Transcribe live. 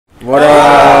What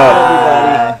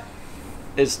up, everybody?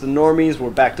 It's the Normies.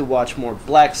 We're back to watch more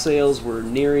Black Sails. We're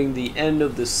nearing the end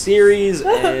of the series,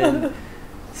 and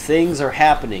things are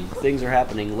happening.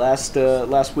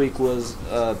 Last week was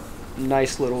a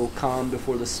nice little calm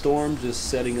before the storm,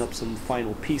 just setting up some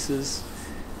final pieces.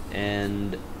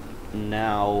 And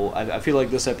now I feel like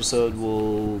this episode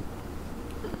will.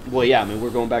 Well, yeah. I mean,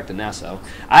 we're going back to Nassau.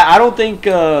 I don't think.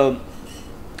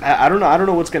 I don't know. I don't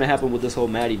know what's gonna happen with this whole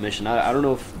Maddie mission. I don't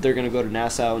know if they're gonna go to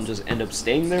Nassau and just end up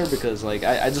staying there, because like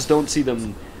I just don't see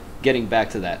them getting back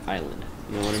to that island.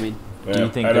 You know what I mean? Yeah. Do you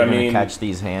think they're gonna catch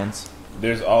these hands?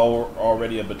 There's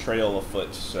already a betrayal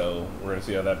afoot, so we're gonna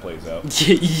see how that plays out.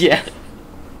 Yeah.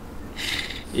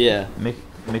 Yeah.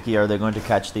 Mickey, are they going to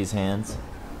catch these hands?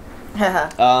 I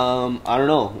don't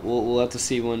know. We'll have to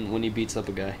see when he beats up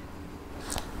a guy.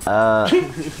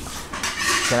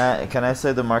 Can I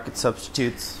say the market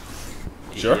substitutes?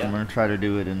 Sure. I'm gonna try to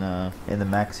do it in the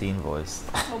Maxine voice.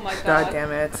 Oh my god. God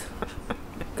damn it.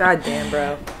 God damn,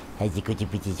 bro. Hey, you could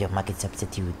be your market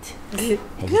substitute.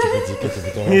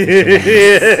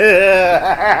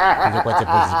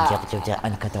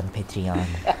 Uncut on Patreon.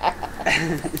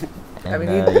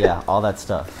 And yeah, all that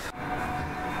stuff.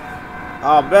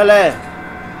 Oh, Billy!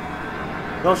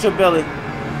 Don't shoot Billy.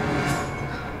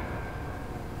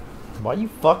 Why are you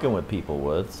fucking with people,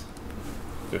 Woods?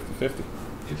 50-50.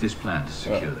 If this plan to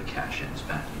secure the cash ends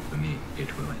badly for me,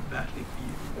 it will end badly for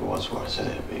you. It was where I said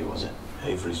it'd be, was it?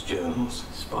 Avery's journals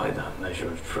spy that measure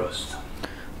of trust.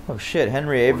 Oh shit,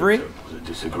 Henry Avery? It was a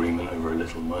disagreement over a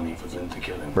little money for Flint to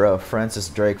kill him. Bro, Francis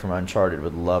Drake from Uncharted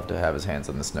would love to have his hands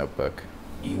on this notebook.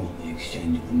 You want the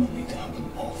exchange of the money to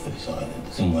happen off this island,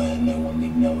 somewhere no one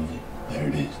need know of it. There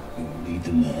it is. You will lead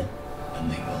them there, and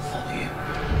they will follow you.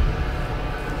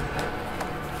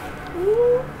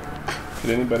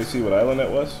 Did anybody see what island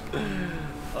that was?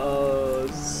 Oh,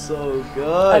 so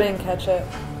good. I didn't catch it.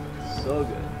 So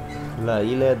good. La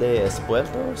Isla de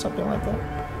Espuerto or something like that?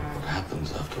 What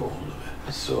happens after all of it?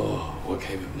 I saw what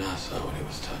came of Nassau when he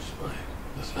was touched by it.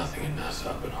 There's nothing in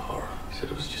Nassau but horror. He said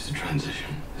it was just a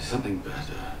transition. There's something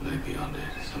better lay beyond it,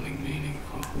 something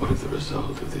meaningful. What if the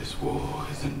result of this war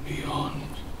isn't beyond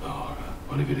the horror?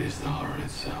 What if it is the horror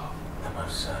itself? There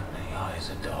most certainly lies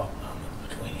a dark moment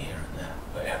between here and there,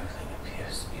 where everything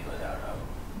appears to be without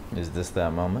hope. Is this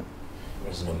that moment?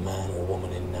 There isn't a man or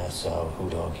woman in Nassau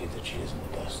who'd argue that she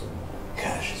isn't the best of them.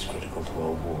 Cash is critical to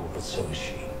our war, but so is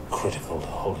she. Critical to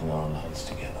holding our alliance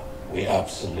together. We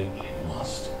absolutely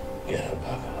must get her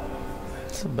back alive.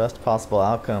 It's the best possible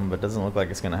outcome, but doesn't look like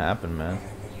it's gonna happen, man.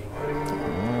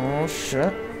 Oh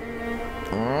shit.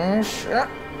 Oh shit.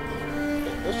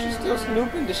 Is she still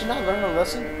snooping? Did she not learn her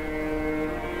lesson?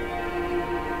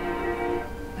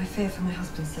 I fear for my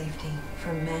husband's safety,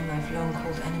 from men I've long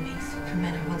called enemies, from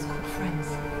men I once called friends.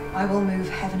 I will move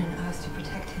heaven and earth to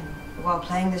protect him. But while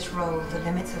playing this role, the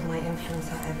limits of my influence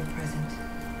are ever present.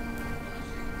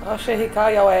 Oh shit, he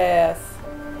caught your ass.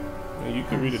 Yeah, you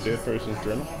can read a dead person's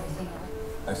journal.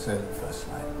 I said it first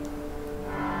night.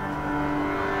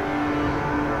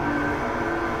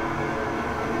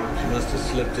 She must have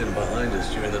slipped in behind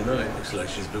us during the night. Looks like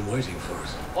she's been waiting for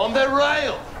us. On that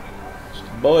rail!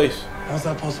 Boys. How's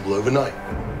that possible overnight?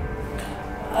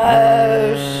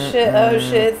 Oh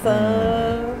shit,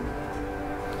 son.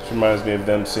 This reminds me of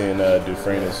them seeing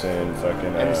Dufresne and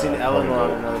fucking. Have you seen Eleanor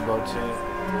on another boat too?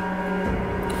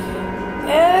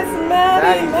 It's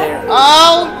Maddie. there.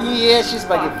 Oh yeah, she's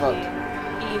about to get fucked.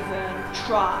 Even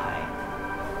try.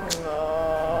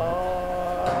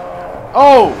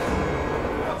 Oh!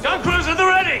 Gun crews at the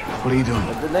ready! What are you doing?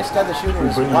 The next guy that's shooting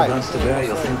is Bring your white. guns to bear,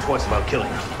 you'll think twice about killing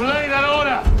him. Play that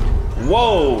order!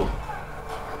 Whoa!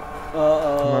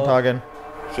 I'm not talking.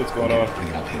 Shit's going on. Bring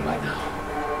it up here right now.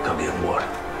 Copy of what?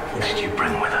 What did you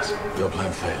bring with us? Your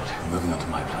plan failed. We're moving on to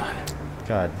my plan.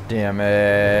 God damn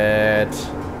it.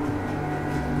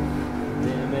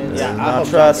 Yeah, No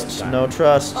trust. No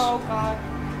trust. Oh god.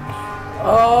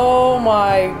 Oh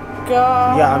my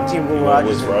god. Yeah, I'm Team Will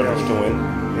Rogers. Rogers to win.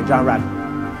 And John Radden.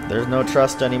 There's no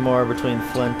trust anymore between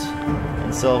Flint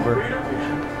and Silver.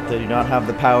 They do not have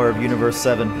the power of Universe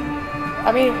 7.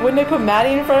 I mean, when they put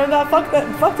Maddie in front of that,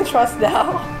 fuck the trust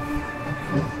now.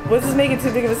 What's this making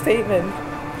too big of a statement?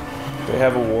 They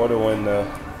have a war to win now.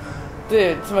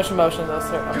 Dude, too much emotion though,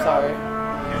 sir. I'm sorry.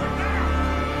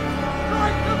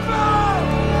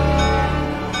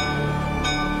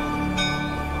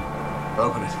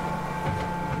 Open it.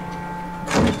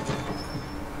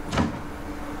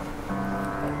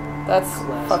 That's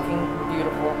fucking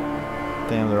beautiful.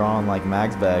 Damn, they're all in like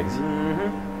Mag's bags.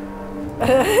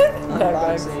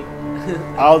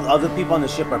 All other people on the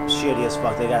ship are shitty as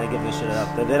fuck. They gotta give this shit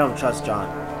up. They don't trust John.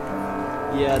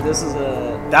 Yeah, this is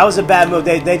a. That was a bad move.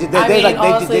 They just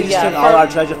took all our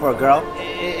treasure for a girl.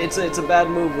 It's a bad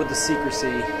move with the secrecy.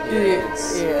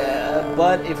 Yeah.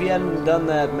 But if he hadn't done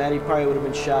that, Maddie probably would have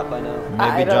been shot by now.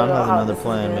 Maybe John has another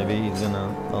plan. Maybe he's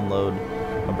gonna unload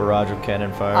a barrage of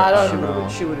cannon fire. I I don't don't know. I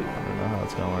don't know how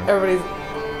it's gonna work. Everybody's.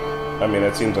 I mean,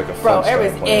 that seems like a Bro, fun start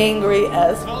everybody's plan. angry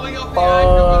as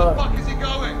fuck. is he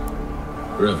going?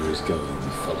 Wherever he's going, we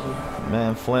follow.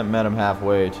 Man, Flint met him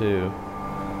halfway too.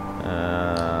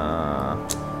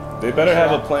 They better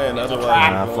have a plan, otherwise.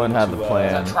 Nah, Flint had the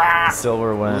plan.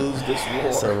 Silver went. Lose this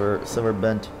war. Silver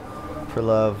bent for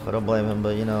love. I don't blame him,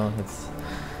 but you know, it's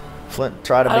Flint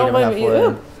tried to I beat don't him blame you halfway.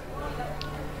 either.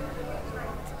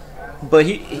 But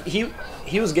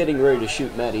he was getting ready to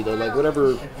shoot Maddie though. Like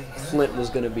whatever Flint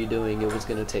was gonna be doing, it was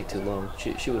gonna take too long.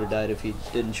 She would have died if he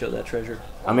didn't show that treasure.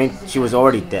 I mean, she was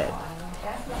already dead.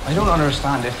 I don't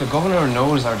understand. If the governor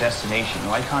knows our destination,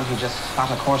 why can't he just plot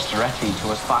a course directly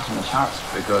to a spot in the chart?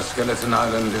 Because Skeleton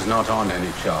Island is not on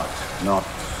any chart. Not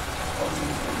on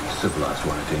a civilized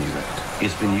one at any rate.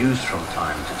 It's been used from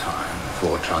time to time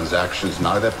for transactions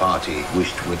neither party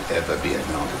wished would ever be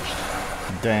acknowledged.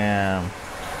 Damn.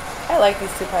 I like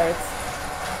these two pirates.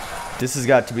 This has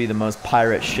got to be the most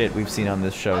pirate shit we've seen on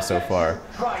this show so far.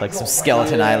 Like some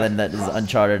skeleton island that is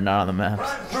uncharted, not on the maps.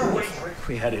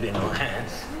 We had it in our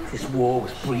hands. This war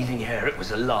was breathing air, it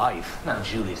was alive. Now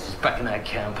Julius is back in that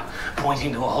camp,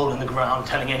 pointing to a hole in the ground,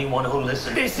 telling anyone who'll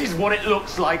listen. This is what it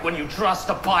looks like when you trust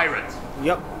a pirate.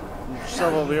 Yep.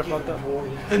 Some over here fucked up.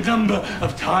 The number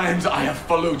of times I have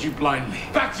followed you blindly.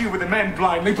 Backed you with the men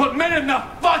blindly. Put men in the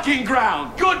fucking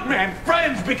ground. Good men,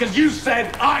 friends, because you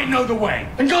said I know the way.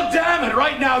 And god damn it,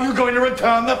 right now you're going to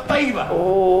return the favor.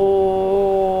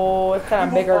 Oh, it's kind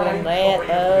of bigger than that,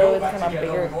 though. It's kind of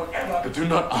bigger. But do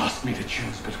not ask me to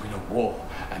choose between a war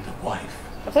and a wife.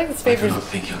 I think this I favorite. do not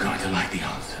think you're going to like the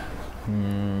answer.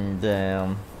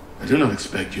 Damn. I do not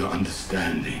expect your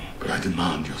understanding, but I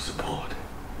demand your support.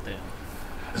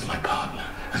 As my partner,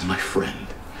 as my friend,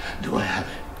 do I have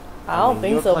it? I don't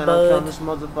think so, bud. bud. This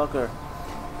motherfucker.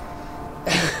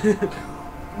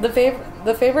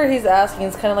 The favor he's asking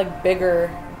is kind of like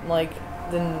bigger, like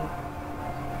than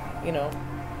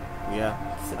Yeah,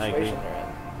 the I agree. situation they're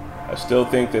in. I still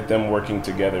think that them working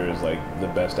together is like the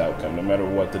best outcome, no matter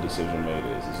what the decision made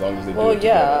is. As long as they do it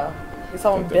together. We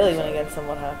saw when Billy went against him.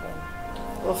 What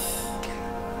happened? Oof.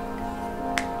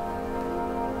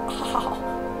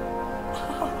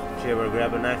 Did you ever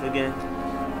grab a knife again?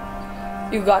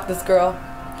 You got this, girl.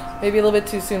 Maybe a little bit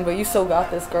too soon, but you still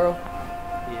got this, girl.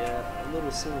 Yeah, a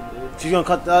little soon, dude. She's gonna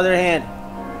cut the other hand.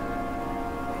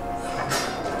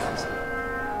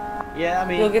 Yeah, I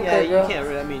mean, You'll get there, girl. you can't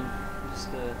really, I mean, just,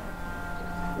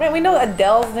 Man, we know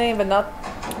Adele's name, but not.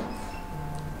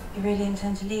 You really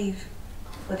intend to leave?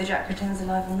 Whether Jack returns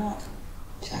alive or not?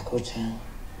 Jack will return.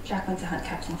 Jack went to hunt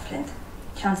Captain Flint.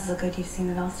 Chances are good you've seen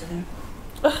the last of him.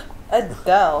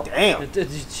 Adele. Damn.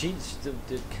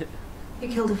 You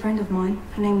killed a friend of mine.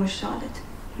 Her name was Charlotte.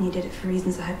 And you did it for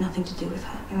reasons that had nothing to do with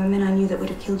her. There were men I knew that would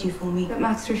have killed you for me. But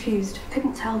Max refused.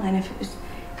 Couldn't tell then if it was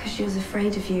because she was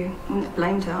afraid of you. I wouldn't have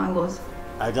blamed her, I was.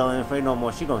 I don't ain't afraid no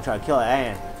more. She gonna try to kill her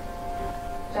ass.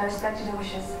 But I respected her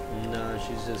wishes. no,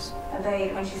 she's just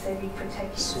Obeyed when she said we'd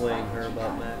protect you. swaying her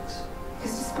about Max.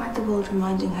 Because despite the world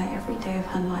reminding her every day of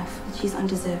her life that she's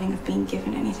undeserving of being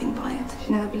given anything by it,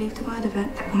 she never believed a word of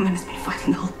it. That woman has been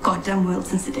fighting the whole goddamn world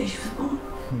since the day she was born.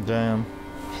 Damn.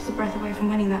 She's a breath away from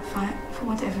winning that fight. For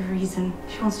whatever reason,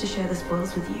 she wants to share the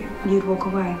spoils with you. And you'd walk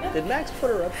away. Did Max put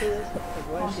her up for this?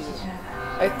 Like, why is she just...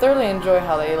 I thoroughly enjoy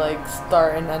how they like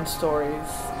start and end stories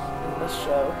in this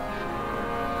show.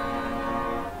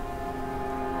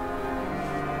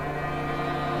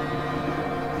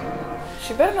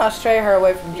 She better not stray her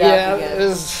away from Jack again.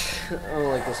 I don't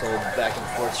like this whole back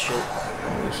and forth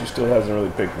shit. She still hasn't really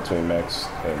picked between Max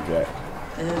and Jack.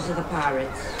 Those are the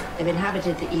pirates. They've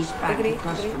inhabited the east bank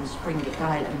across from Springate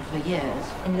Island for years.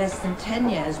 In less than 10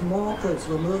 years, more goods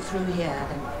will move through here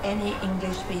than any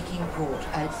English-speaking port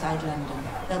outside London.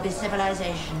 There'll be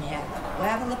civilization here.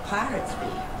 Where will the pirates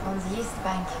be? On the east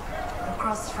bank,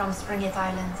 across from Springate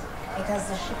Island. Because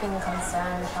the shipping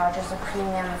concern charges a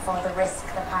premium for the risk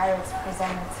the pirates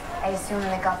present. I assume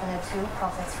the governor too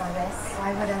profits from this.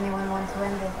 Why would anyone want to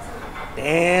end it?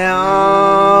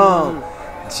 Damn.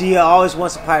 She always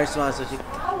wants the pirates to so she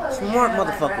smart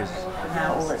motherfuckers.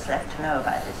 Now all that's left to know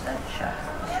about this venture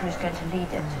is who's going to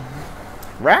lead it.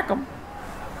 Rack 'em.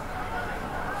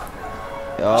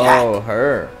 Oh, Jack.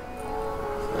 her.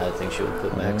 I think she would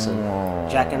put Max in.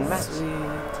 Jack and Max.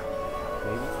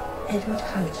 Edward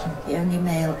Houghton, the only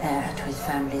male heir to his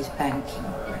family's banking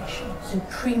operation.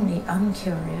 Supremely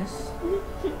uncurious,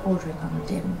 bordering on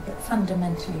dim, but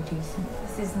fundamentally decent.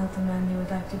 This is not the man you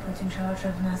would like to put in charge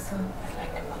of Nassau. I'd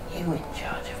like to put you in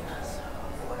charge of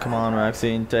Nassau. Come on,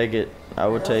 Maxine, take it. I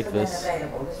would take this.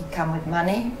 He'd come with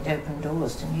money, he'd open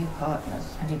doors to new partners,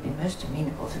 and he'd be most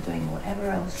amenable to doing whatever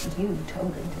else you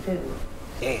told him to do.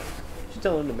 Damn. She's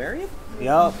telling him to marry him?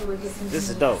 Yup. This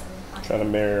is dope. Trying to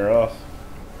marry her off.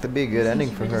 That'd be a good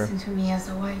ending for her. Listen to me as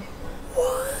a wife.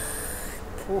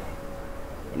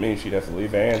 I mean, she'd have to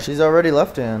leave Anne. She's already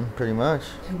left Anne, pretty much.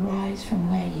 To rise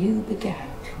from where you began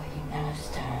to where you now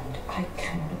stand, I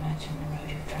cannot imagine the road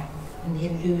you've traveled, and the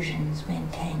illusions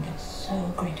maintained at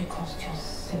so great a cost to your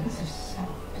sense of self.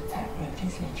 But that road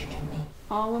has led you to me.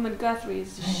 All women Guthrie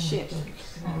is shit.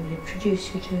 I will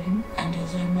introduce you to him, and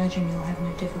as I imagine you'll have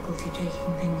no difficulty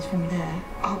taking things from there,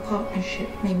 our partnership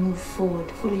may move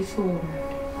forward fully formed.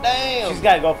 Damn. She's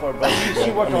gotta go for it, bro. She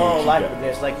worked her whole life with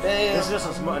this. Like, damn. This is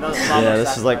just another small. Yeah,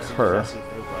 this is like her.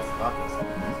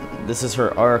 This is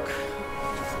her arc.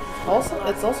 Also,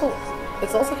 it's also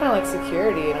kind of like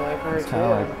security in a way for her It's too. kind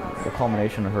of like the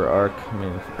culmination of her arc. I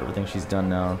mean, everything she's done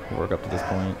now to work up to this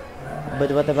point.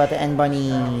 But what about the Anne Bunny?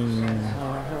 You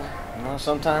know,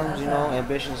 sometimes, you know,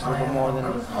 ambition is a little more than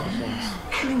other things.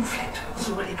 Killing Flint was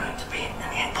already going to be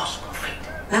an impossible feat.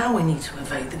 Now we need to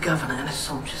evade the governor and his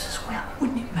soldiers as well.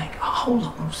 Wouldn't it make a whole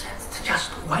lot more sense to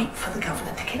just wait for the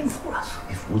governor to kill him for us?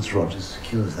 If Woods Rogers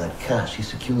secures that cash, he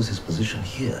secures his position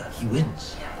here. He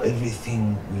wins.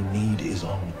 Everything we need is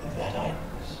on that island.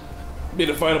 Be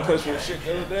the final place where shit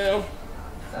goes down.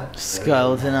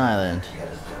 Skeleton Island.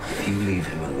 If you leave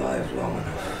him alive long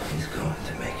enough, he's going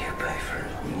to make you pay for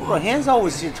it. Bro, Hands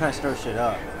always here trying to stir shit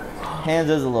up. Hands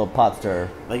is a little pot stirrer.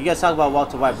 Like, you guys talk about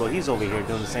Walter White, bro. He's over here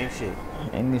doing the same shit.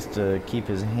 He needs to keep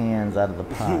his hands out of the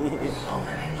pot.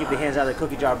 Keep your hands out of the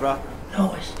cookie jar, bro.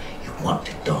 No, you want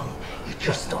it done. You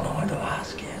just don't know where to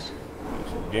ask, yes?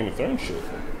 Game of Thrones shit.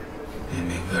 Hear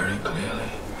me very clearly.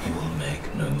 He will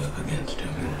make no move against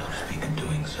him. He will not speak of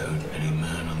doing so to any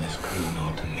man on this crew,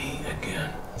 nor to me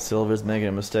again. Silver's making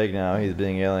a mistake now. He's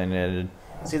being alienated.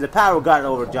 See, the power got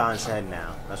over John's head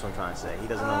now. That's what I'm trying to say. He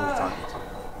doesn't know who he's talking to.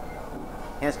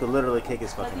 Hands could literally kick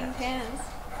his fucking ass. Hands.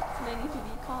 They need to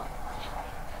be caught.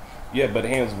 Yeah, but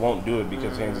Hands won't do it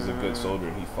because Hands is a good soldier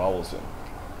and he follows him.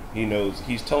 He knows,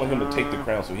 he's telling him to take the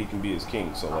crown so he can be his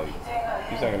king, so like,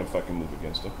 he's not gonna fucking move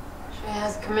against him. She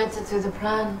has committed to the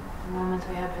plan. The moment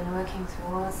we have been working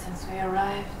towards since we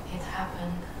arrived, it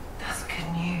happened. That's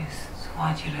good news. So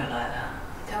why do you look like that?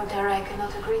 Though Dara, I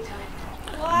cannot agree to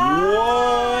it.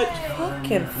 What?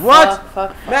 Fucking What?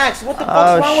 Fuck. Max, what the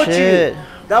fuck's wrong with shit. you?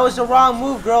 That was the wrong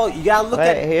move, girl. You gotta look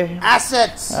at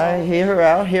assets. Alright, hear her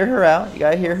out. Hear her out. You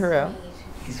gotta hear her out.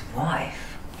 His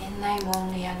wife. In name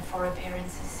only and for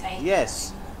appearance's sake.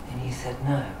 Yes. And you said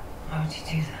no. Why would you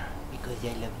do that? Because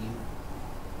I love you.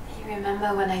 You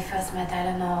remember when I first met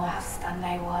Eleanor, how stunned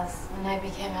I was. When I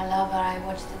became her lover, I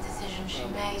watched the decision she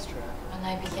made. When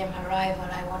I became her rival,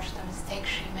 I watched the mistakes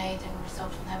she made and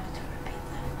resolved never to repeat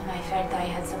them. When I felt I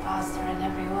had surpassed her in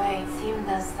every way, it seemed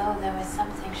as though there was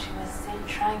something she was still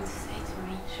trying to say to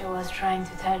me. She was trying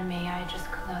to tell me, I just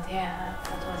could not hear her.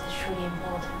 That was truly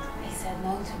important. I said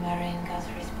no to marrying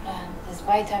Guthrie's plan.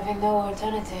 Despite having no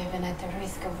alternative and at the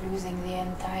risk of losing the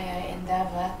entire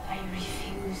endeavor, I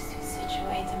refused to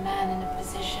situate a man in a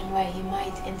position where he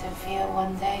might interfere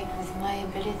one day with my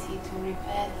ability to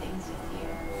repair things with you.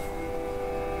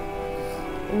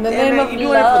 In the Damn name it, of you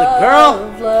doing it for the girl?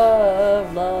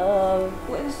 Love.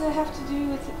 What does that have to do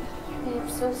with it? I am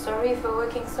so sorry for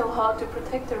working so hard to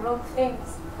protect the wrong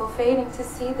things, for failing to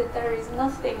see that there is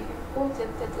nothing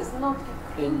important that is not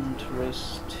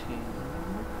Interesting.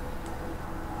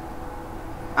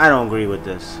 I don't agree with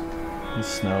this. The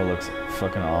snow looks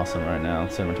fucking awesome right now.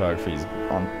 Cinematography's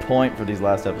on point for these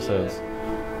last episodes.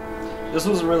 This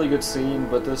was a really good scene,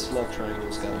 but this love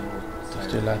triangle's got me tired.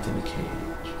 Still out in the cage.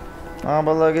 Oh,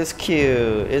 but look, it's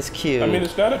cute. It's cute. I mean,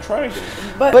 it's not a triangle.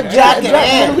 But Jack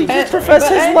literally just professed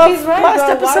his love he's right, last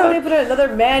bro. episode. Why would they put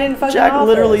another man in fucking Jack office?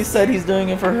 literally said he's doing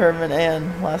it for her and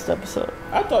Anne last episode.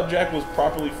 I thought Jack was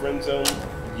properly friend zoned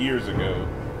years ago.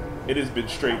 It has been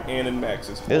straight Ann and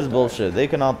Max's fault. This is bullshit. They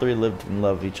can all three live and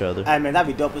love each other. Hey, man, that'd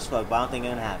be dope as fuck, but I don't think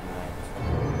it's gonna happen, man.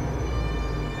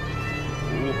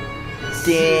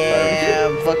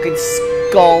 Damn, fucking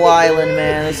Skull Island,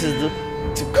 man. This is the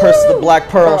Curse of the Black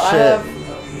Pearl Bro, shit.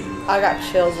 I got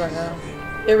chills right now.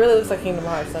 It really looks like Kingdom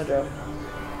Hearts, no joke.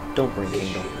 Don't bring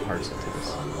Kingdom Hearts into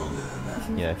this.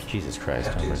 Yeah, Jesus Christ.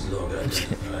 After his log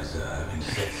enterprise having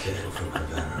set sail from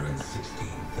Havana in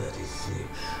 1636,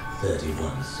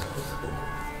 31 souls aboard.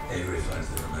 Avery finds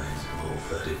the remains of all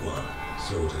 31,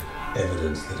 sorted.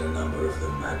 Evidence that a number of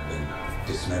them had been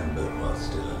dismembered while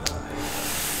still alive.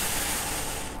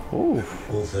 Ooh.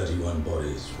 All 31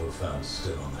 bodies were found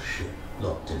still on the ship,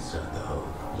 locked inside the hull,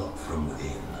 locked from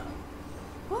within.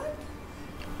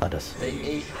 Others.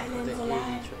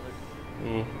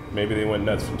 Maybe they went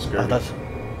nuts from scurvy.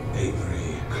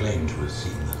 Avery claimed to have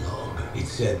seen the log. It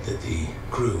said that the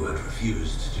crew had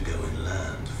refused to go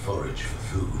inland to forage for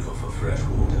food or for fresh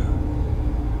water.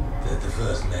 That the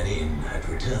first men in had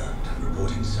returned,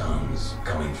 reporting sounds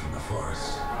coming from the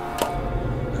forest.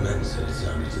 The men said it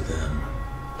sounded to them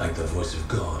like the voice of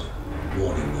God,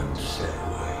 warning them to stay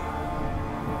away.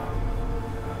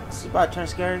 Is it about to turn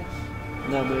scary?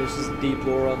 No, but it's just deep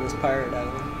lore on this pirate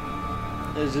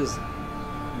island. It's just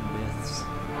myths.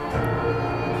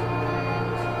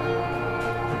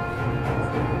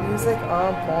 Music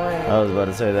on point. I was about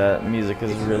to say that music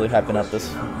is really hyping up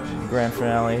this grand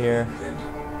finale here.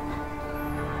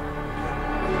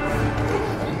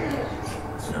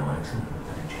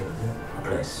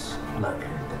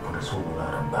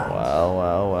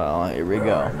 Well, here we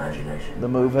go. The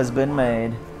move has been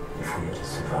made. If we are to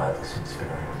survive this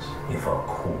experience, if our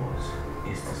cause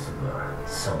is to survive,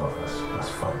 some of us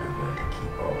must find a way to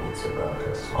keep our wits about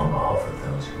us on behalf of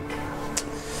those who can.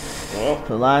 Well,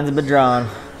 the lines have been drawn.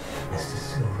 Mr.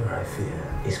 Silver, I fear,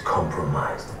 is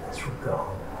compromised in this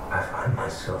regard. I find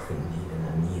myself in need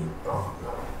of a new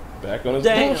partner. Back on his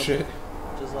Damn. bullshit.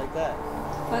 Just like that.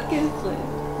 Fucking Flint.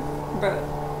 Bro.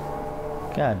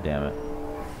 God damn it.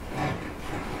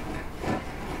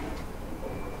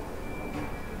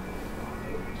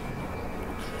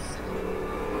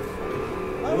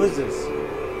 Who is this?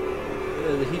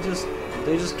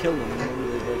 They just killed him.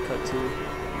 Remember they like cut to?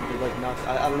 They like knocked.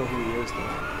 I don't know who he is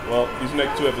though. Well, these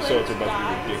next 2 episodes are about to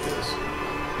be ridiculous.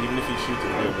 Even if he shoots it,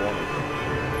 they'll warn him.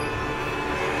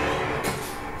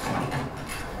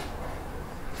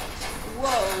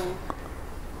 Whoa.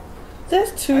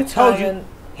 There's two I told you, timing.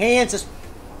 Hans is.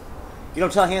 You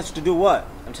don't tell Hans to do what?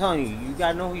 I'm telling you, you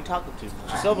gotta know who you're talking to.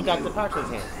 Silver got the power to his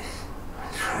hand.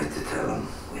 I tried to tell him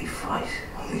we fight.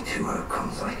 Only 2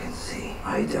 outcomes I can see.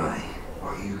 I die,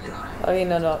 or you die. I mean,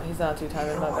 no, he's not two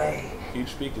timing. My bad. Each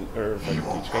speaking, or like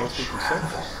each man speaking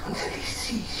himself. Until he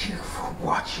sees you for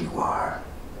what you are.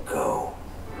 Go.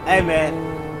 Hey man,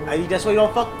 that's why you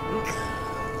don't fuck.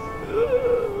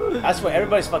 I swear,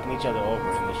 everybody's fucking each other over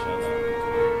in this show.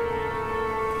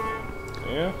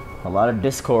 Yeah. A lot of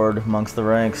discord amongst the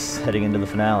ranks heading into the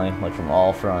finale, like from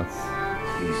all fronts.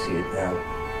 You see it now?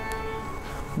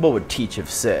 What would Teach have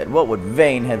said? What would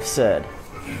Vane have said?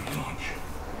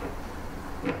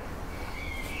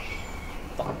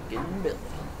 Fucking Billy.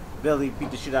 Billy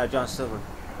beat the shit out of John Silver.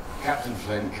 Captain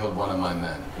Flint killed one of my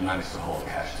men and managed to haul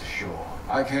cash to shore.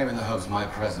 I came in the hopes my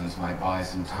presence might buy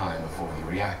some time before he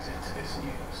reacted to this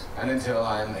news, and until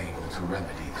I am able to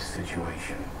remedy the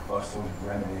situation. What sort of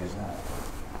remedy is that?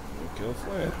 Kill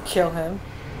Flint. Kill him.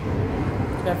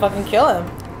 He's gonna fucking kill him.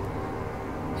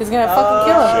 He's gonna fucking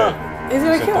kill him. He's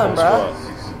gonna kill him, bro.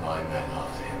 6 of my men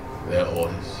after him. Their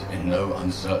orders, in no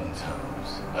uncertain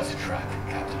terms, are to track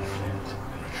Captain Flint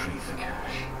and retrieve the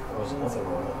cash. There was another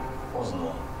order, wasn't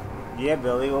there? Yeah,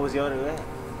 Billy, what was the other way?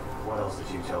 What else did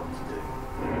you tell them to do?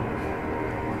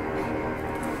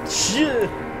 Shit.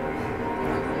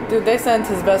 Dude, they sent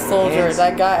his best soldier.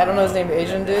 That guy, I don't know his name,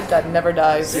 Asian dude, that never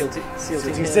dies. SEAL Team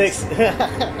Team 6.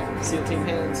 SEAL Team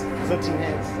Hands. SEAL Team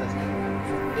Hands.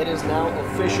 It is now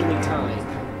officially time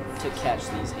to catch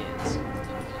these hands.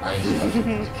 I instructed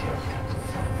them to kill Captain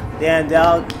Flint. Dan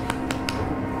Dog.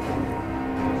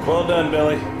 Well done,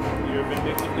 Billy. Your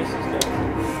vindictiveness is done.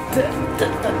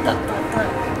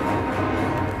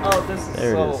 Oh, this is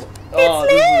There it so. is. Oh,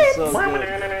 this is so good.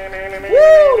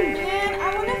 Man, I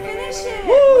wanna finish it.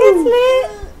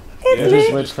 Yeah,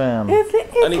 Just Lich fam. I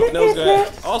need to know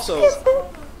that. Also,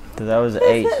 That was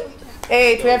 8.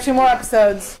 8. We have 2 more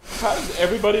episodes. how does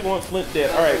everybody want Flint dead?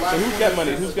 All right, so who's got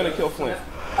money? Who's gonna kill Flint?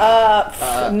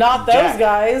 Not those Jack.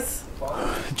 guys.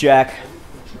 Jack.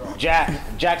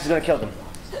 Jack's gonna kill them.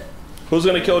 Who's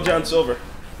gonna kill John Silver?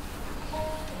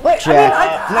 Wait, Jack.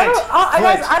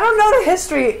 I don't know the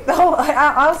history. No,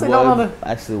 I honestly don't know the.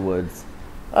 Actually, Woods.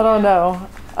 I don't know.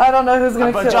 I don't know who's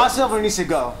gonna But kill. John Silver needs to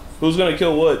go. Who's gonna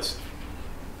kill Woods?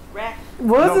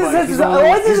 Woods is Nobody. his He's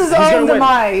own gonna win.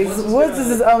 demise. Woods is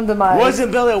his own demise. Woods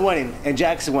and Billy are winning, and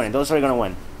Jack's winning. Those 3 are gonna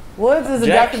win. Woods is a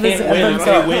Jack death of his can't win if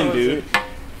himself. they win, dude.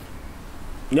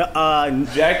 No,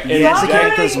 Jack and yes, Jack.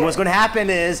 because what's gonna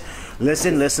happen is,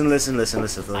 listen.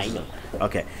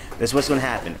 Okay, this is what's gonna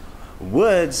happen.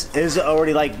 Woods is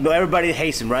already like, no, everybody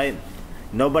hates him, right?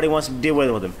 Nobody wants to deal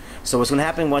with him. So what's gonna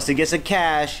happen once he gets the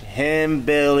cash? Him,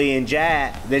 Billy, and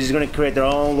Jack, they're just gonna create their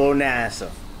own little NASA.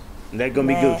 And they're gonna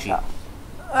be Gucci.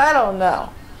 I don't know.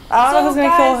 I don't know who's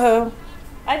gonna kill who.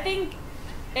 I think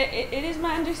it is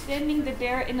my understanding that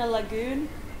they're in a lagoon,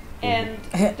 and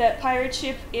that pirate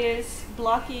ship is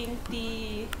blocking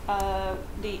the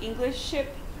English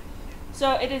ship.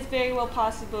 So it is very well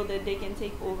possible that they can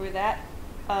take over that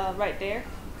right there.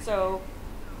 So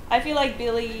I feel like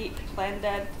Billy planned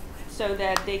that so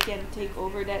that they can take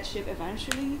over that ship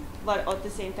eventually, but at the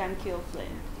same time kill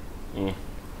Flint.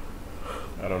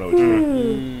 I don't know what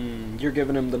you're You're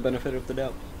giving him the benefit of the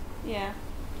doubt. Yeah.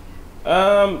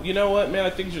 You know what, man? I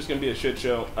think it's just gonna be a shit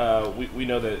show. We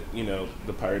know that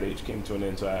the pirate age came to an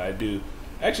end, so I do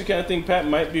actually kind of think Pat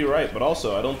might be right, but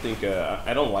also I don't think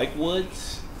I don't like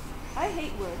Woods. I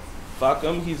hate Woods. Fuck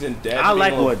him. He's in debt. I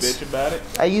like being a Woods. bitch about it.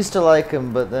 I used to like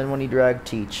him, but then when he dragged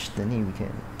Teach, then he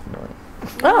became annoying.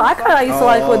 Oh, I kind of used to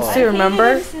like Woods too.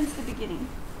 Remember? Since the beginning.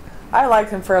 I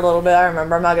liked him for a little bit. I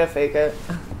remember. I'm not gonna fake it.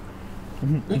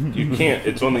 You can't.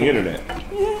 It's on the internet.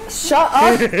 Shut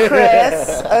up, Chris.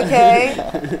 Okay,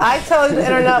 I tell the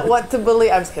internet what to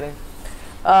believe. I'm just kidding.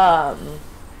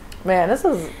 Man, this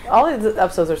is all these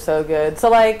episodes are so good. So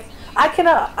like, I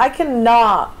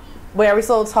cannot. Wait, are we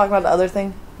still talking about the other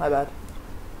thing? My bad.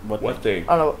 What thing?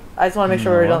 I don't know. I just want to make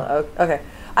sure we're done. Okay.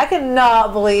 I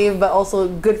cannot believe, but also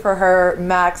good for her,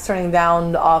 Max turning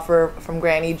down the offer from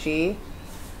Granny G.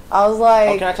 I was like...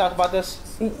 Oh, can I talk about this?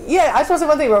 Yeah, I just want to say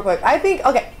one thing real quick. I think,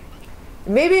 okay,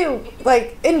 maybe,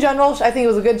 like, in general, I think it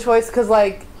was a good choice because,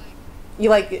 like, you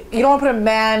don't want to put a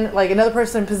man, like, another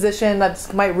person in a position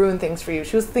that might ruin things for you.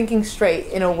 She was thinking straight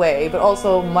in a way, but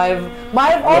also might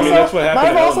have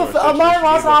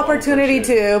also opportunity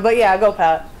too. But yeah, go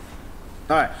Pat.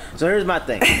 All right, so here's my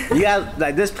thing. You got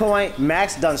like this point,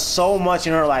 Max done so much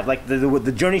in her life, like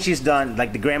the journey she's done.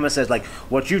 Like the grandma says, like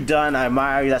what you've done, I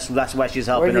admire you. That's why she's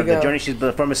helping her. The journey she's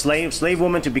from a slave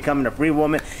woman to becoming a free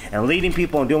woman and leading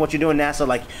people and doing what you're doing now. So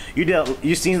like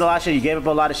you seen a lot of shit. You gave up a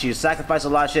lot of shit. You sacrificed a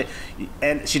lot of shit,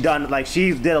 and she did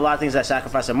a lot of things that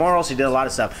sacrificed her morals. She did a lot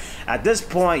of stuff. At this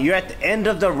point, you're at the end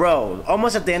of the road,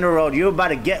 almost at the end of the road. You're about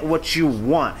to get what you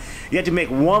want. You have to make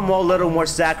one more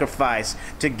sacrifice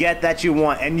to get that you want.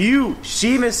 And she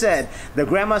even said, the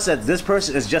grandma said, this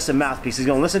person is just a mouthpiece. He's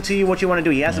going to listen to you, what you want to do.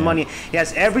 He has the money. He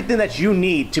has everything that you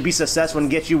need to be successful and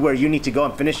get you where you need to go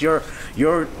and finish your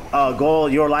goal,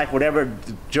 your life, whatever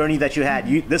journey that you had.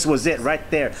 This was it right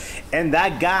there. And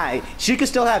that guy, she could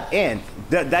still have in.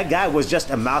 That guy was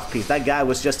just a mouthpiece. That guy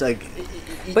was just like...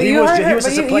 But you heard her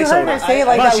say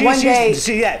like that one day.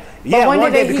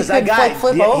 One day because that guy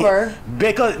flip over.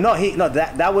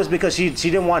 That was because she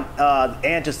didn't want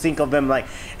Anne to think of him like,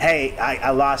 hey, I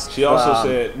lost. She also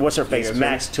said, what's her face,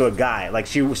 Max to a guy. Like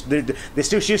she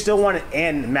still wanted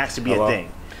Anne and Max to be a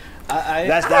thing.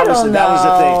 That was the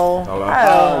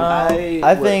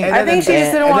thing. I think she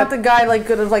just didn't want the guy like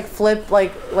could have like flip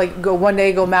like go one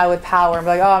day go mad with power and be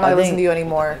like, oh, I'm not listening to you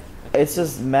anymore. It's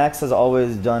just Max has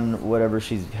always done whatever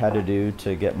she's had to do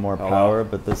to get more power,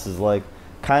 but this is like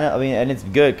kind of, I mean, and it's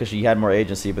good because she had more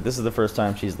agency, but this is the first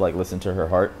time she's like listened to her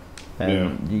heart,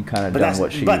 and you kind of done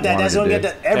what she wanted to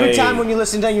do. Every time when you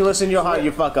listen to your heart,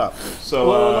 you fuck up.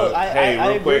 So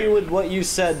I agree with what you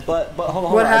said, but hold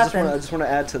on. What happened? I just want to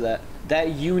add to that. That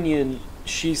union,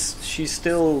 she's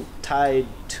still tied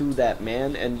to that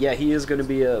man, and yeah, he is going to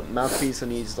be a mouthpiece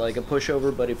and he's like a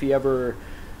pushover, but if he ever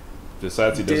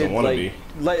decides he doesn't want to be.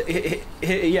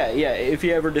 If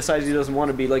he ever decides he doesn't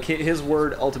want to be, like his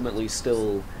word ultimately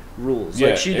still rules. Yeah,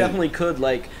 like she definitely could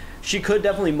she could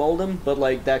definitely mold him, but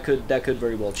like that could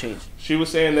very well change. She was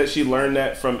saying that she learned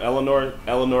that from Eleanor.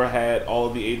 Eleanor had all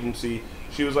of the agency.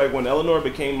 She was like, when Eleanor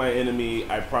became my enemy,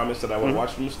 I promised that I would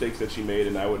watch the mistakes that she made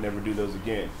and I would never do those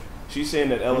again. She's saying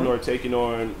that Eleanor taking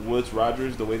on Woods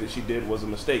Rogers the way that she did was a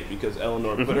mistake because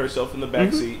Eleanor put herself in the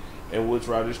back seat and Woods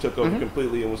Rogers took over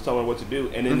completely and was telling her what to do.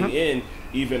 And in the end,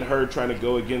 even her trying to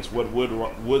go against what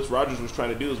Woods Rogers was trying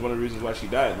to do is one of the reasons why she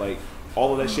died. Like,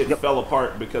 all of that shit fell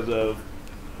apart because of,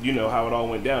 how it all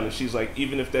went down. And she's like,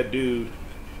 even if that dude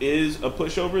is a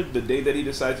pushover, the day that he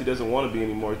decides he doesn't want to be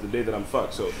anymore is the day that I'm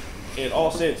fucked. So, in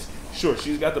all sense, sure,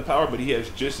 she's got the power, but he has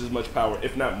just as much power,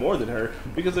 if not more than her,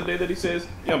 because the day that he says,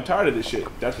 yeah, I'm tired of this shit,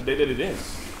 that's the day that it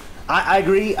ends. I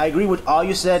agree. I agree with all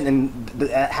you said, and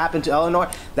that happened to Eleanor.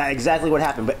 That's exactly what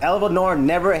happened. But Eleanor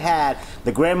never had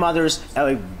the grandmother's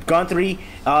Guthrie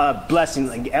blessing.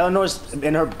 Like Eleanor's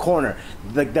in her corner.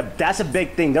 That's a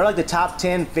big thing. They're like the top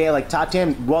 10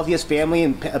 wealthiest family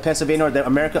in Pennsylvania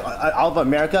or all of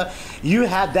America. You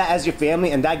have that as your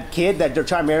family, and that kid that they're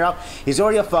trying to marry off, he's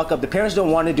already a fuck up. The parents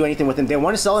don't want to do anything with him. They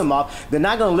want to sell him off. They're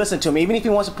not going to listen to him, even if he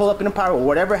wants to pull up in a power or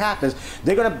whatever happens.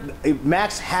 They're gonna.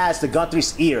 Max has the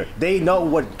Guthrie's ear. They know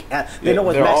what Max is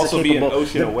capable. An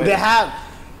ocean away. They have,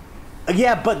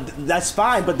 but that's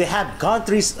fine. But they have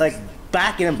Guthrie's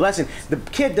backing and blessing. The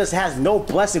kid has no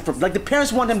blessing from the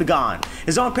parents want him to gone.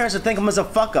 His own parents would think him as a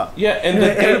fuck up. Yeah, and the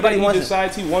day that he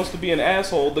decides he wants to be an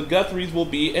asshole, the Guthries will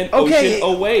be an ocean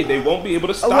away. They won't be able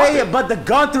to stop it. But the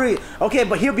Guthrie,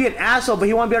 but he'll be an asshole, but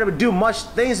he won't be able to do much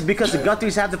things because the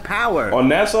Guthries have the power. On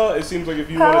Nassau, it seems like if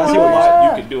you want to do a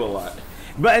lot, you can do a lot.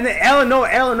 But and then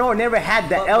Eleanor never had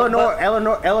that.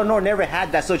 Eleanor never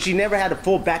had that. So she never had the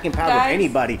full backing power of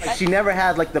anybody. She never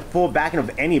had the full backing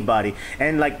of anybody.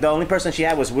 And the only person she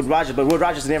had was Wood Rogers. But Wood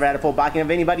Rogers never had a full backing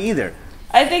of anybody either.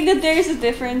 I think that there is a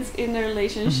difference in the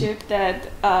relationship that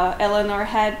Eleanor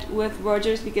had with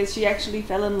Rogers because she actually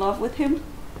fell in love with him,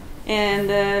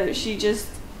 and she just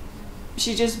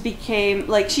became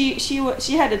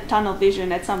she had a tunnel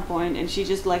vision at some point, and she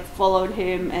just followed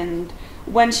him. And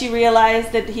when she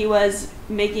realized that he was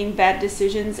making bad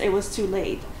decisions, it was too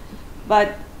late.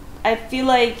 But I feel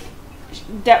like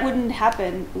that wouldn't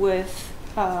happen with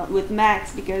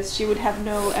Max because she would have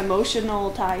no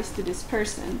emotional ties to this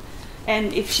person.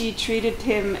 And if she treated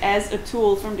him as a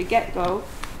tool from the get-go,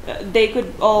 they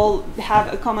could all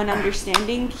have a common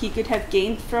understanding. He could have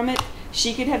gained from it.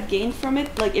 She could have gained from it.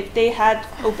 If they had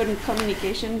open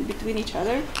communication between each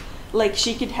other,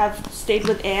 she could have stayed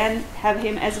with Anne, have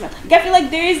him as a... I feel like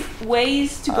there is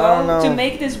ways to go to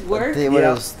make this work. They would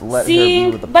have let her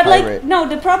be with the but pirate. no,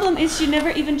 the problem is she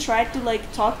never even tried to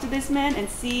talk to this man and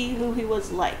see who he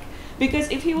was like. Because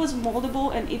if he was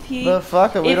moldable and if he... The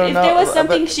fuck? We don't if know. there was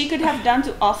something she could have done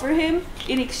to offer him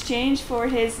in exchange for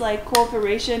his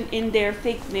cooperation in their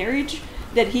fake marriage,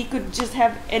 that he could just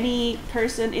have any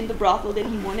person in the brothel that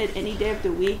he wanted any day of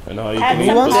the week. Who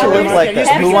wants to live like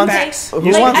that? Who wants to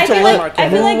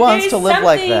live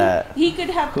like that? He could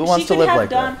have. Who wants to live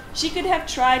like that? She could have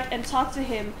tried and talked to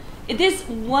him. This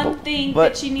one thing but-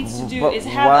 that she needs to do but is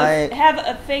why- have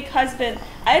a fake husband.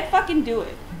 I'd fucking do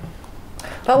it.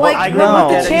 But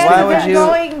the chance of it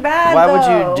going bad, why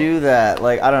though? would you do that?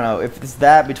 I don't know. If it's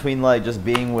that between just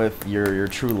being with your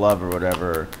true love or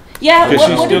whatever. Yeah,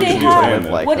 what do they have?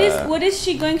 Like what is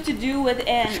she going to do with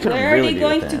Anne? Where are they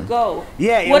going to go?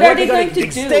 Yeah, what are they going to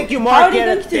do? Thank you, Mark. How are they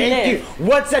going to Thank live? you.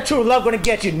 What's that true love going to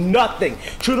get you? Nothing.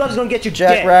 True love is going to get you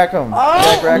Jack dead. Rackham. Oh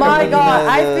Jack Rackham my and God,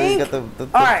 I the- think- got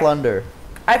the all right. plunder.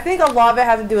 I think a lot of it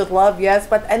has to do with love, yes,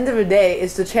 but at the end of the day,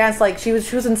 it's the chance. She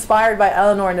was inspired by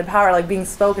Eleanor and the power, being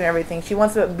spoken and everything. She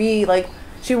wants to be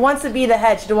she wants to be the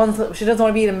head. She doesn't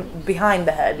want to be behind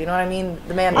the head. You know what I mean?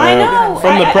 The man. I know.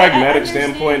 From the pragmatic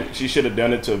standpoint, she should have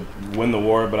done it to win the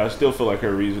war, but I still feel like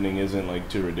her reasoning isn't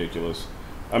too ridiculous.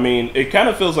 I mean, it kind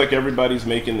of feels like everybody's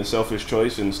making the selfish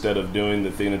choice instead of doing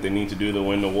the thing that they need to do to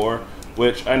win the war.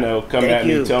 Which I know, come at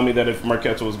me, tell me that if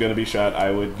Marquetta was going to be shot,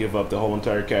 I would give up the whole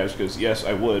entire cash, because yes,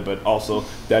 I would, but also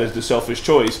that is the selfish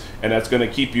choice, and that's going to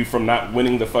keep you from not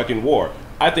winning the fucking war.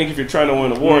 I think if you're trying to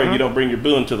win a war, you don't bring your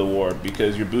boo into the war,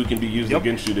 because your boo can be used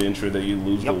against you to ensure that you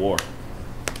lose the war.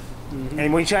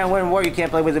 And when you try to win a war, you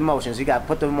can't play with emotions. You got to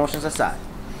put the emotions aside.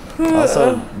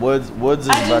 Also, Woods is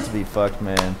about to be fucked,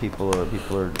 man. People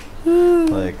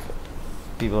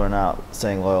are not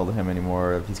staying loyal to him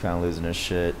anymore. He's kind of losing his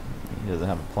shit. He doesn't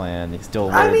have a plan. He's still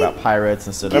worried about pirates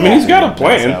instead of. he's got a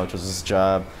plan, Nassau, which was his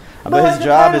job. But his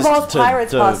job is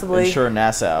to ensure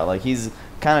Nassau. He's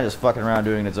kind of just fucking around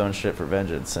doing his own shit for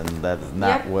vengeance, and that is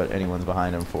not what anyone's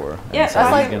behind him for. Yeah, so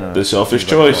that's the selfish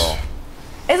choice.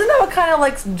 Isn't that what kind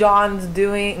of John's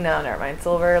doing? No, never mind.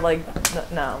 Silver,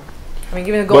 no. I mean,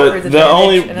 giving the gold for his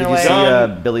advantage in a way. Did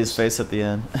you see Billy's face at the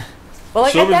end? Well,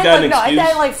 at the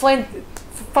end, Flint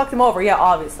fucked him over. Yeah,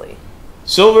 obviously.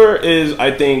 Silver is,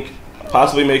 I think,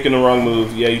 possibly making the wrong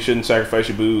move. Yeah, you shouldn't sacrifice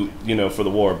your boo, for the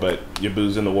war, but your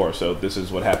boo's in the war, so this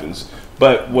is what happens.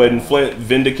 But when Flint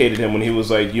vindicated him, when he was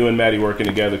like, you and Maddie working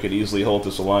together could easily hold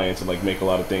this alliance and make a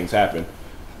lot of things happen.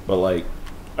 But I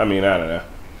don't know.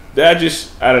 I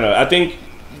don't know. I think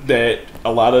that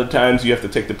a lot of the times you have to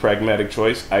take the pragmatic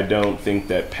choice. I don't think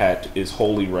that Pat is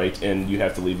wholly right, and you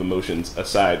have to leave emotions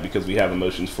aside, because we have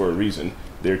emotions for a reason.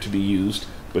 They're to be used,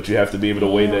 but you have to be able to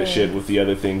weigh that shit with the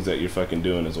other things that you're fucking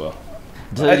doing as well.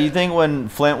 Do you think when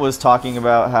Flint was talking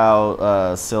about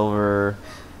how Silver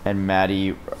and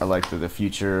Maddie are like the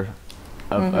future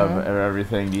of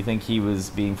everything, do you think he was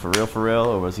being for real,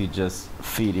 or was he just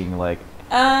feeding like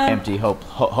empty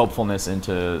hopefulness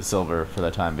into Silver for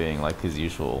the time being, like his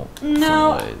usual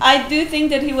ways? I do think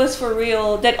that he was for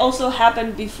real. That also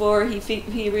happened before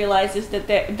he realizes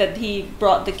that he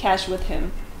brought the cash with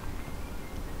him.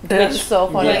 That's so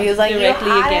funny. He was like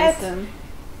directly against him.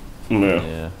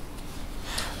 Yeah.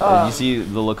 You see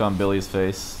the look on Billy's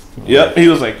face. Yep, he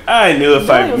was like, I knew if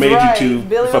I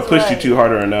pushed you too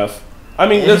hard or enough. I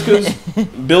mean, that's because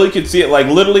Billy could see it. Like,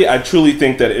 literally, I truly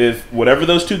think that if whatever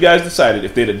those two guys decided,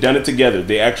 if they'd have done it together,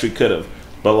 they actually could have.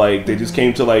 But, like, they just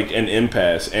came to, like, an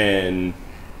impasse, and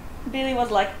Billy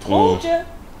was like, told ya.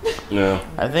 No.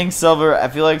 I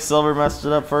feel like Silver messed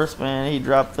it up first, man. He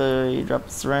dropped the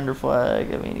surrender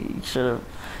flag. I mean, he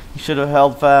should have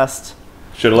held fast.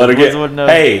 Should have let her get.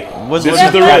 Hey, this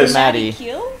is the risk. Maddie.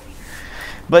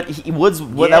 But that was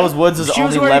Woods'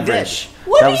 only leverage.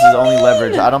 That was his only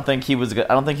leverage. I don't think he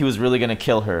was really gonna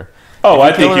kill her. Oh,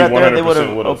 I think he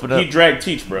 100% would have. He dragged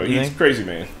Teach, bro. He's crazy,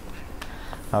 man.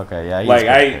 Okay, yeah. Like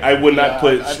I would not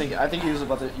put. I think he was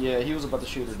about to. Yeah, he was about to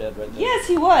shoot her dead right there. Yes,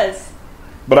 he was.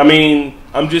 But I mean,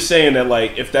 I'm just saying that,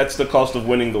 like, if that's the cost of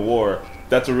winning the war,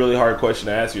 that's a really hard question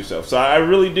to ask yourself. So I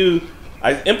really do.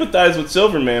 I empathize with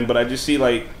Silverman, but I just see,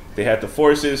 like, they had the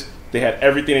forces, they had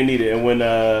everything they needed. And when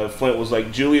Flint was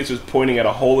like, Julius was pointing at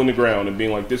a hole in the ground and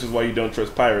being like, this is why you don't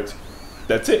trust pirates,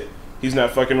 that's it. He's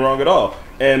not fucking wrong at all.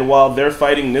 And while they're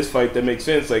fighting this fight that makes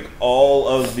sense, like, all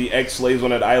of the ex-slaves on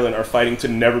that island are fighting to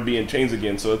never be in chains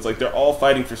again. So it's like they're all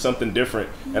fighting for something different,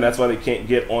 and that's why they can't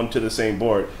get onto the same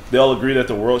board. They all agree that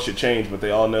the world should change, but they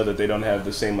all know that they don't have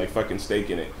the same, like, fucking stake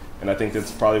in it. And I think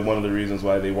that's probably one of the reasons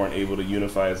why they weren't able to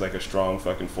unify as, like, a strong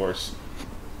fucking force.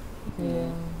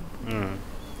 Yeah.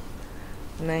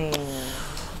 Man.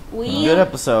 Good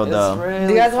episode, though.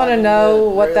 Do you guys want to know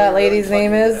what that lady's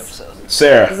name is?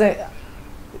 Sarah.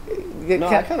 No,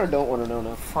 I kind of don't want to know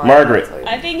now. Margaret.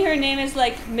 I think her name is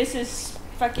like Mrs.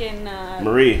 fucking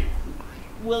Marie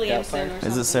Williamson or something.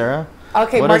 Is it Sarah?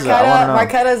 Okay,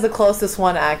 Marquetta is the closest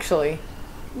one, actually.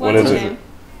 What is it?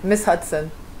 Miss Hudson.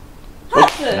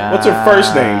 Hudson. What's her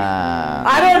first name?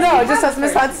 I don't know. It just says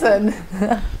Miss Hudson.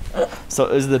 So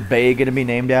is the Bay going to be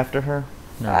named after her?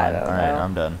 No. I don't know. All right,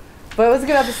 I'm done. But it was a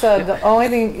good episode. The only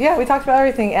thing, we talked about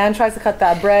everything. Anne tries to cut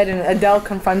that bread, and Adele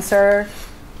confronts her.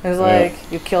 It was like,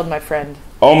 you killed my friend.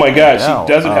 Oh my god,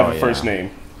 she doesn't have a first name.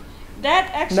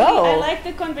 That actually, I like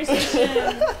the conversation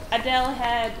Adele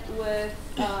had with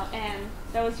Anne.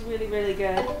 That was really, really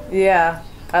good. Yeah,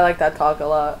 I like that talk a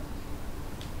lot.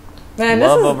 Man,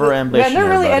 love over ambition. Man, they're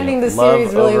really ending the love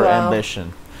series really over well.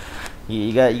 Ambition.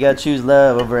 You got to choose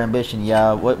love over ambition,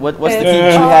 y'all. What's the key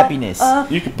to true happiness?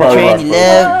 You could probably betraying your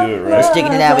love, do it, right? or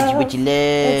sticking it out with your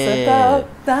love.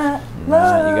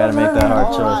 Nah, you gotta make that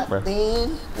hard choice,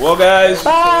 bro. Well, guys.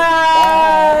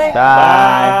 Bye.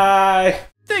 Bye.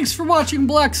 Thanks for watching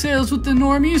Black Sails with the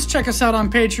Normies. Check us out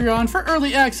on Patreon for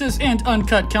early access and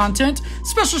uncut content.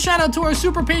 Special shout out to our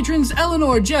super patrons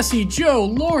Eleanor, Jesse, Joe,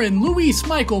 Lauren, Luis,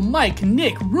 Michael, Mike,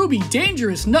 Nick, Ruby,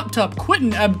 Dangerous, Nuptup,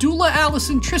 Quentin, Abdullah,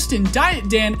 Allison, Tristan, Diet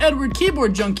Dan, Edward,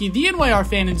 Keyboard Junkie, the NYR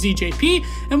Fan, and ZJP.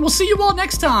 And we'll see you all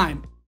next time.